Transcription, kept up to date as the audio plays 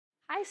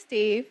Hi,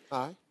 Steve.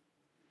 Hi.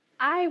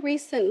 I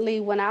recently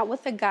went out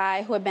with a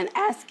guy who had been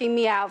asking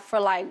me out for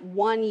like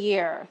 1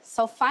 year.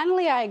 So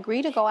finally, I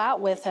agreed to go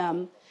out with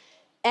him.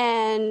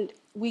 And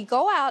we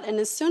go out, and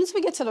as soon as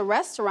we get to the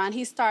restaurant,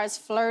 he starts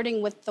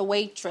flirting with the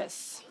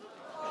waitress.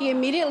 He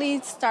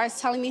immediately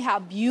starts telling me how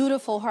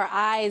beautiful her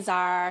eyes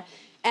are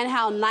and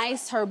how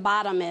nice her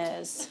bottom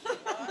is.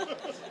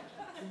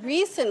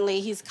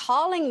 Recently, he's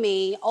calling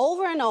me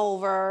over and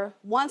over,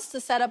 wants to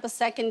set up a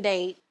second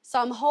date. So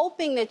I'm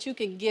hoping that you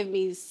could give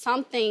me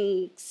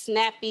something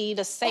snappy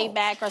to say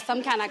back or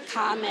some kind of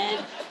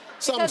comment.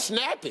 Something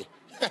snappy?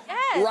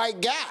 Yes. Right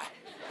guy.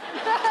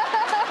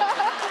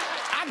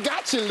 I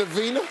got you,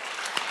 Lavina.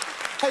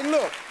 Hey,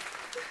 look,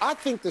 I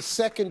think the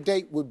second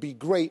date would be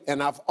great,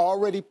 and I've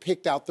already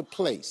picked out the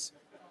place.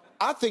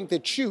 I think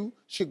that you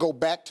should go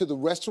back to the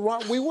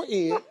restaurant we were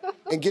in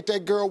and get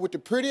that girl with the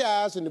pretty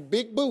eyes and the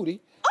big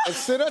booty and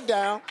sit her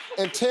down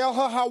and tell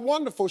her how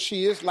wonderful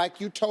she is like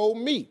you told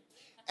me.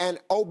 And,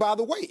 oh, by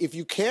the way, if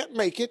you can't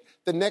make it,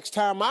 the next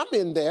time I'm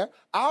in there,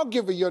 I'll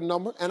give her your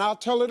number and I'll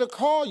tell her to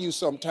call you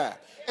sometime.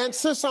 And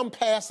since I'm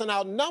passing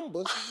out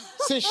numbers,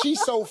 since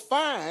she's so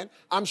fine,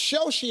 I'm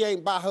sure she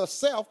ain't by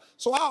herself,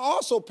 so I'll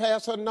also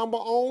pass her number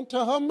on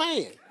to her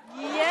man.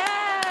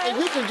 Yes. And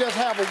you can just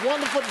have a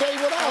wonderful day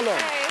with all of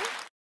them.